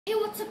Hey,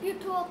 what's up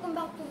YouTube? Welcome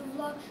back to the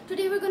vlog.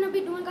 Today we're going to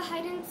be doing a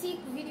hide and seek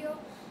video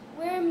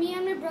where me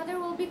and my brother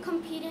will be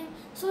competing.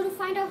 So to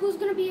find out who's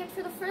going to be it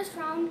for the first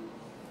round,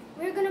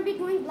 we're going to be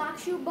doing black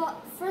shoe.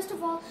 But first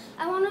of all,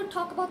 I want to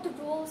talk about the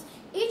rules.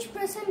 Each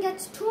person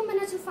gets 2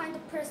 minutes to find the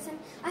person.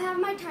 I have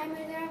my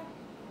timer there.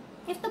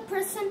 If the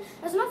person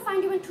does not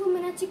find you in 2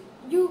 minutes,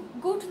 you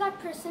go to that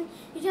person,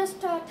 you just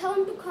tell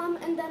him to come,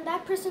 and then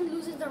that person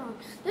loses the round.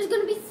 There's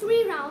going to be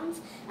 3 rounds,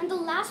 and the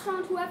last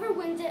round, whoever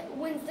wins it,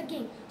 wins the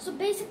game. So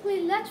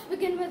basically, let's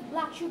begin with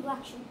black shoe,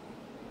 black shoe.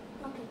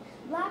 Okay,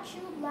 black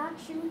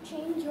shoe,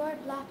 change your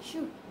black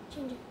shoe.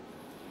 Change it.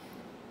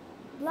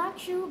 Black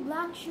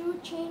shoe,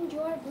 change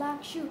your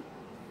black shoe.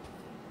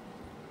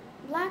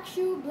 Black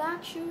shoe,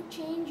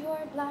 change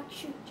your black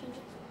shoe. Change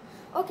it.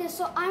 Okay,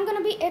 so I'm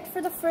gonna be it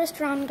for the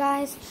first round,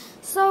 guys.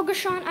 So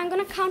Gashan, I'm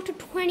gonna count to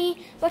 20,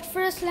 but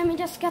first let me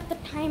just get the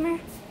timer.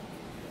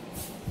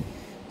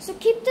 So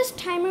keep this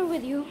timer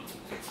with you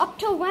up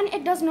till when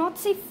it does not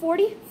say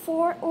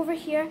 44 over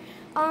here.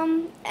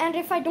 And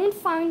if I don't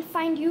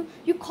find you,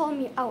 you call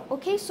me out.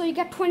 Okay, so you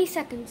get 20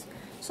 seconds.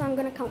 So I'm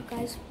gonna count,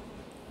 guys.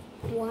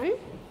 1,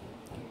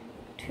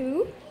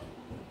 2,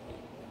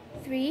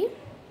 3,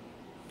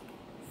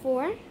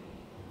 4,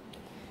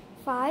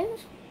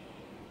 5,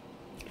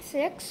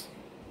 6,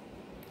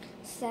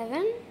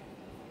 7,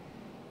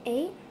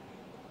 8,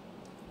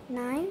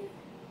 9,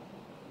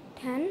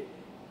 10,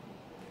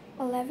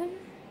 11,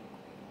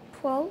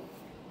 12,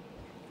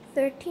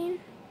 13,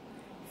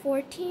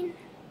 14,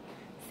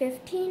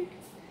 15,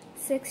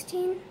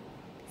 16,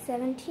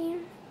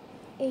 17,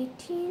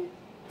 18,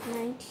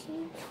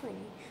 19, 20.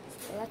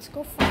 So let's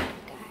go find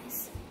it,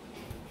 guys.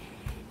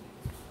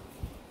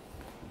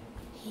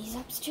 He's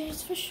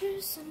upstairs for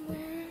sure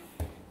somewhere.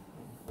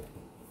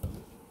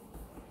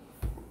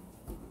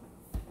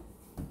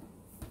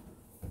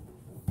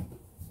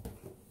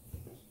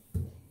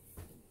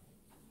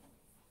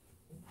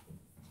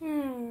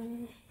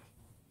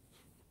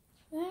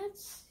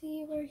 Let's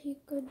see where he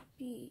could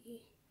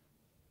be.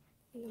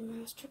 In the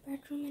master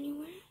bedroom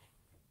anywhere?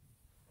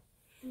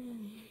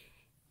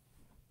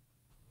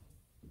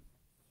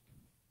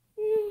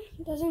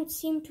 Doesn't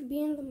seem to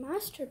be in the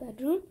master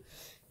bedroom.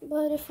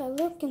 But if I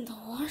look in the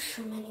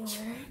washroom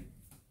anywhere,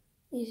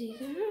 is he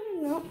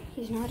there? No,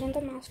 he's not in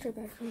the master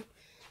bedroom.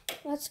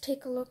 Let's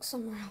take a look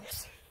somewhere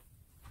else.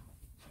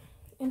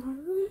 In our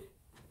room?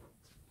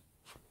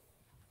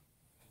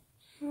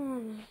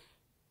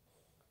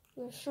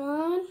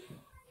 Gashan?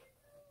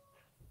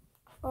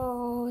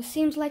 Oh, it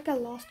seems like I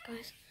lost,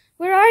 guys.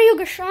 Where are you,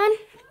 Gashan?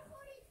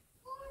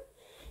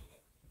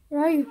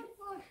 Where are you?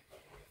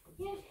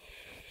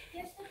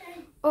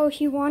 Oh,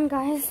 he won,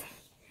 guys.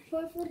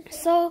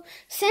 So,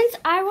 since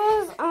I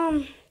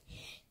was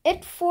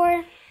it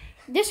for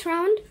this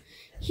round,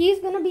 he's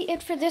gonna be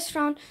it for this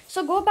round.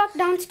 So go back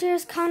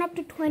downstairs, count up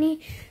to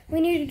 20.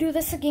 We need to do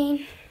this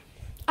again.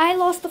 I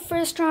lost the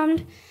first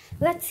round.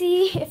 Let's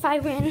see if I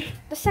win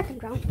the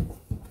second round.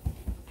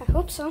 I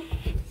hope so.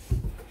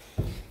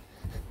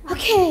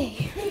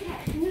 Okay.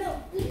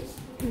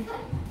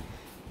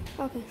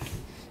 Okay.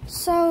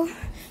 So,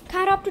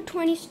 count up to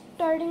 20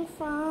 starting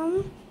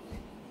from...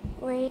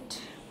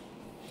 Wait.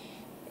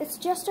 It's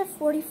just at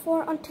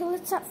 44. Until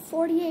it's at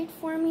 48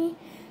 for me,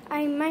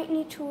 I might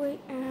need to wait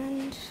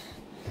and...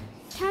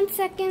 10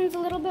 seconds, a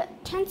little bit.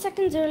 10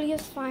 seconds early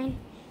is fine.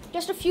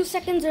 Just a few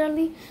seconds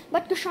early.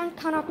 But Gashan,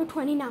 count up to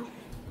 20 now.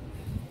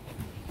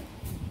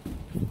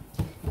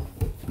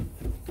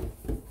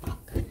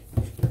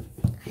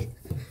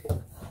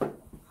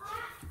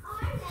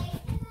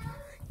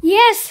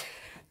 Yes!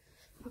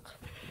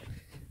 Okay.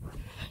 I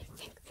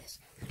think this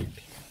could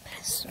be the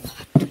best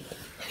spot. Oh,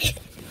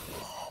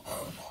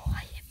 I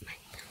hit my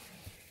thumb.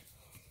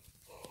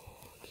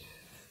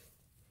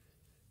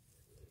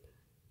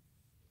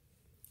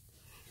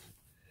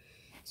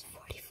 It's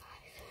 45.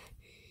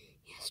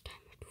 Yes,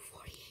 timer to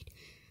 48.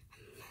 I'm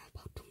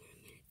about 2 more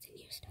minutes in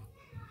here still.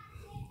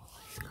 Oh,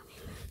 he's coming.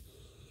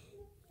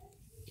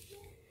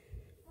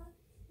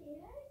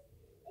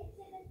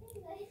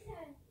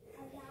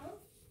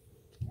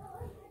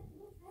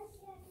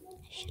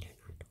 I should have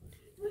not told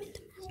him. I'm in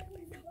the master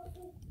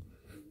bedroom.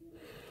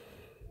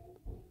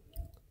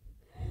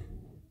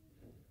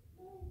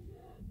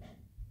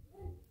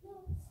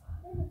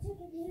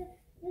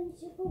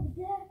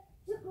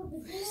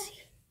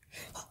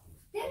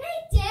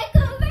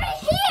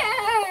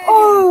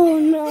 Oh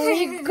no,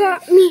 he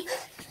got me.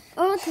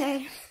 Okay.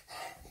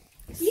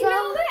 You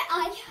know where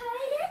I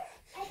hide it?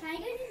 I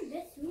hide it in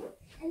this room.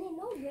 And you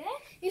know where?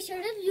 You should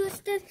have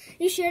used this.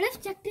 You should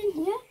have checked in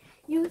here.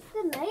 Use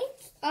the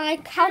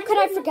light. How could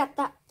I forget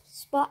that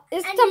spot?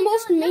 It's the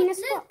most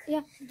mainest spot.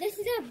 Yeah. This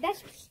is the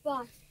best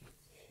spot.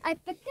 I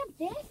picked up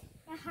this.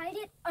 I hide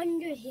it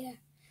under here.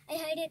 I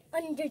hide it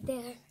under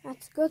there.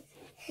 That's good.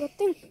 Good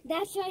thing.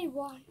 That's what I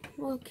want.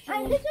 Okay.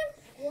 And there's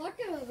some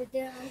water over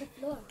there on the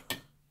floor.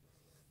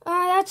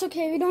 That's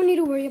okay. We don't need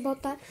to worry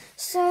about that.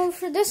 So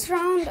for this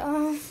round,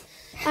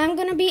 I'm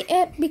gonna be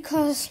it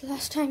because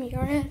last time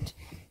you're it.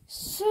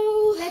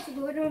 So let's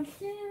go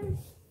downstairs.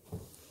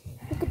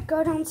 You could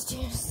go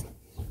downstairs.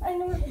 I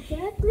know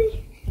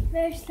exactly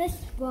where's this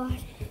spot.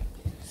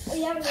 Oh,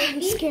 yeah,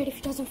 I'm scared if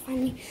he doesn't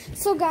find me.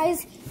 So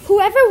guys,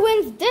 whoever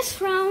wins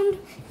this round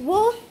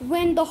will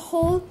win the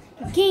whole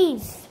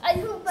game. I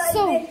hope I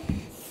So win.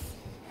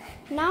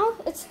 now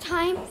it's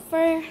time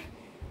for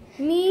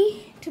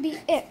me to be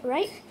it,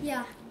 right?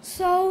 Yeah.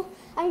 So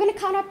I'm gonna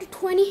count up to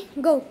 20.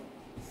 Go.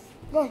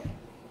 Go.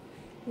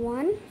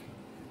 1,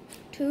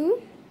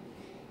 2,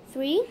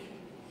 3,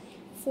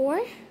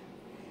 4,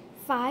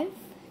 5,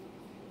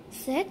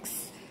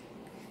 6,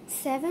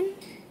 7,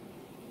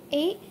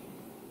 8,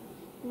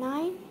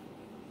 9,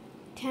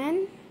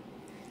 10,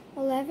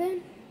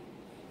 11,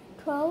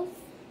 12,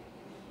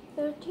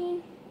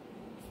 13,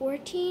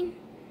 14,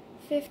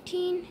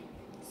 15,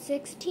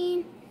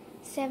 16,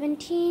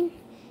 17,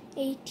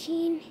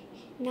 18,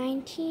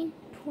 19,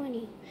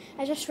 20.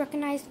 I just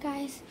recognized,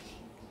 guys,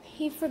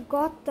 he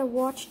forgot the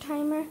watch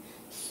timer,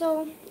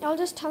 so I'll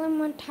just tell him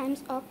when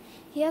time's up.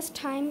 He has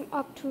time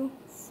up to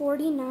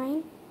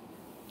 49,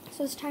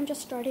 so his time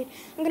just started.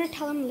 I'm gonna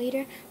tell him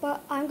later,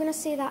 but I'm gonna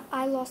say that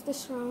I lost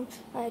this round.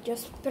 I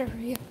just better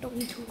hurry up, don't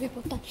need to worry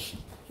about that.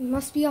 He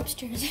must be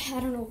upstairs. I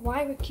don't know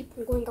why we keep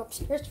going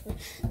upstairs for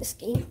this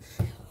game.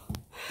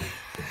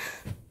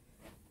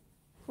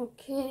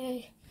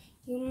 Okay,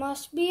 you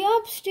must be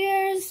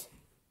upstairs.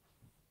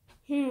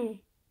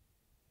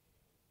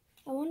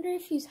 I wonder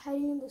if he's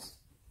hiding in this.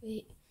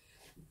 Wait,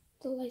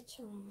 the lights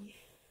are on.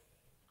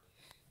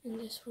 In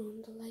this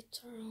room, the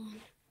lights are on.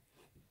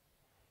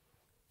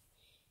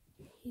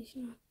 He's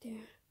not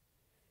there.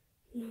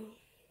 No.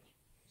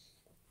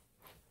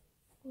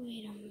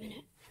 Wait a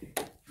minute.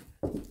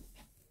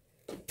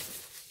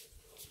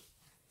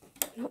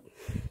 Nope.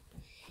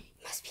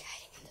 He must be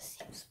hiding in the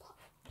same spot.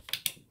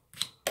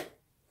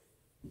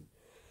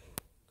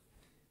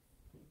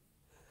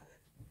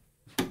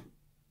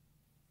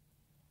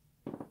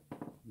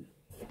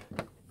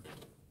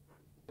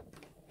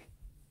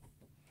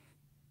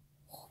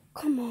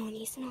 Come on,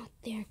 he's not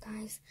there,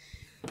 guys.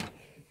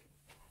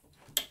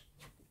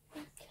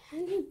 Where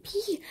can he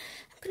be?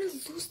 I'm gonna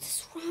lose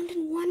this round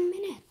in 1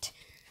 minute.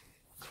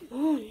 Come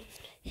on.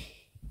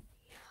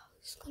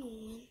 Who's gonna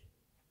win?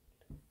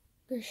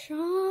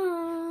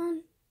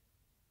 Gershon.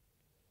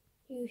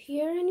 You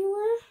here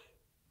anywhere?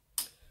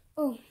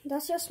 Oh,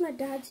 that's just my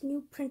dad's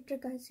new printer,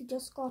 guys. He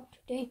just got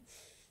today.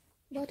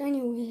 But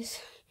anyways,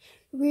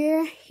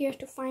 we're here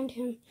to find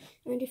him.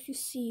 And if you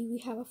see, we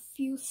have a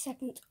few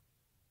seconds.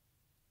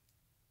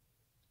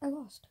 I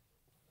lost.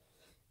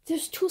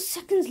 There's 2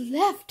 seconds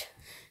left.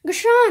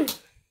 Gershon!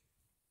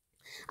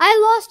 I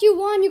lost, you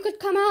won. You could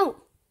come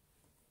out.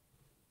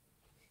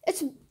 It's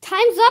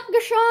time's up,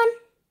 Gershon.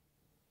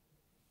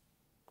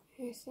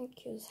 I think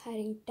he was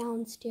hiding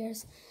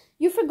downstairs.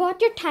 You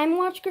forgot your time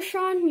watch,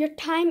 Gershon. Your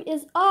time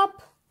is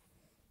up.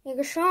 Hey,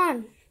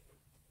 Gershon.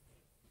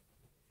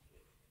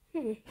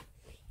 He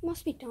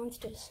must be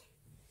downstairs.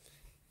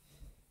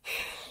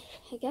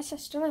 I guess I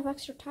still have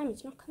extra time.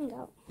 It's not coming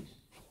out.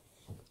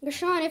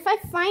 Gershon, if I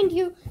find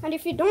you and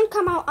if you don't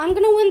come out, I'm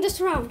gonna win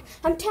this round.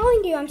 I'm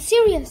telling you, I'm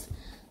serious.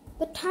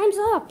 The time's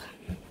up.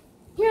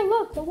 Here,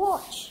 look, the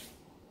watch.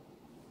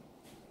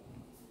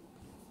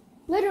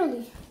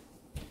 Literally.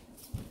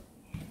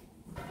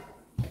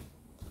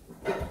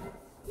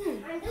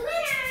 I'm the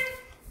winner.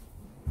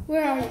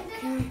 Where are you?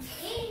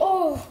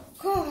 Oh,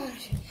 God.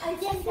 I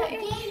just got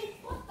game.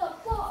 What the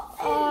fuck?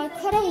 I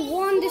could have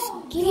won this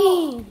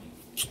game.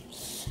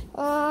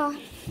 Mama,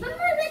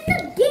 win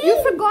the game. You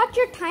forgot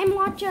your time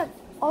watch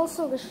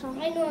also, Gershon.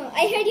 I know.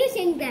 I heard you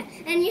sing that,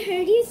 and you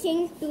heard you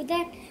sing to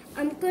that.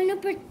 I'm gonna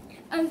do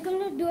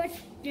a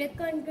trick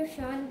on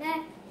Gershon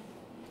that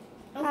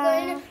I'm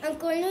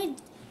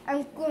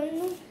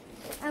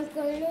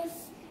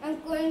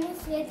going to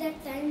say that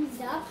time's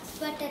up,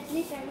 but at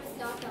least I was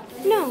not up.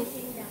 No.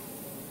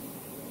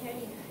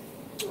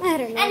 I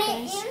don't know, And guys.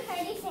 I even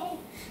heard you say.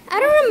 I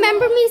don't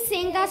remember me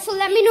saying that, so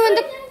let me know in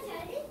the...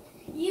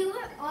 You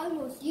were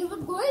almost. You were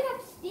going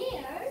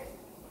upstairs,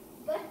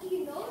 but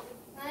you know,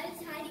 I was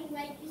hiding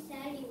right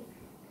beside you.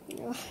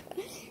 No,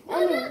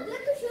 look,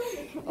 show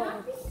me.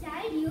 Not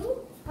beside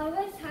you. I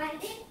was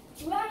hiding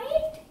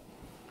right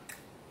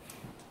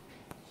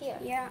here.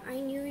 Yeah, I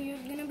knew you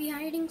were gonna be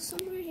hiding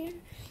somewhere here.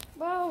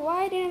 But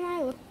why didn't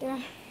I look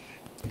there?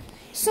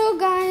 So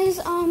guys,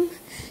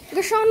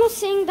 Gershon was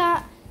saying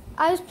that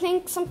I was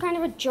playing some kind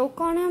of a joke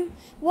on him.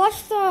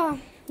 Watch the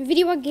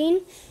video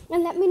again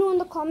and let me know in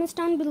the comments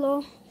down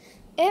below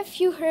if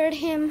you heard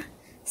him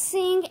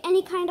sing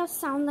any kind of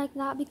sound like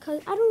that,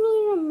 because I don't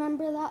really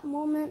remember that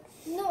moment.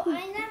 No,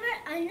 I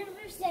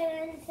never said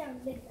any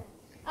sound like that.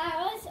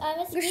 I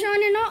was Gershon,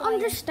 you're not quiet.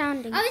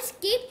 understanding. I was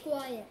keep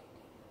quiet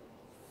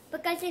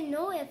because I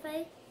know if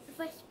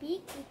I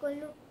speak, people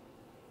know.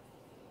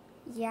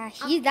 Yeah,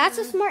 that's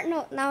a smart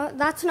note. Now,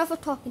 that's enough of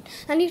talking.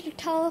 I need to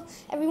tell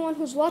everyone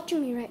who's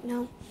watching me right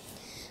now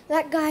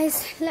that,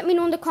 guys, let me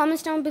know in the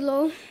comments down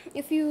below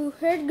if you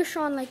heard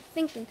Gershon like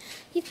thinking.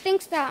 He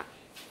thinks that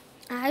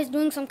I was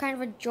doing some kind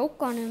of a joke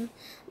on him,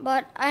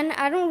 but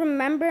I don't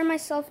remember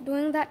myself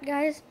doing that,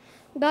 guys.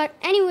 But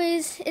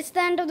anyways, it's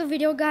the end of the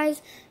video,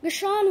 guys.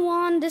 Gashawn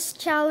won this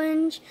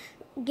challenge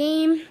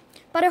game,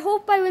 but I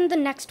hope I win the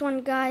next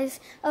one, guys,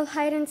 of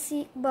hide and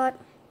seek. But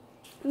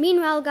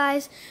meanwhile,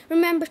 guys,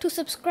 remember to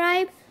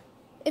subscribe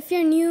if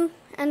you're new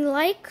and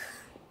like,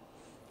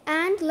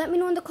 and let me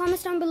know in the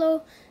comments down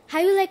below how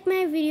you like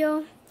my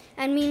video.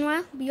 And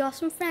meanwhile, be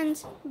awesome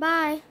friends.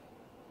 Bye.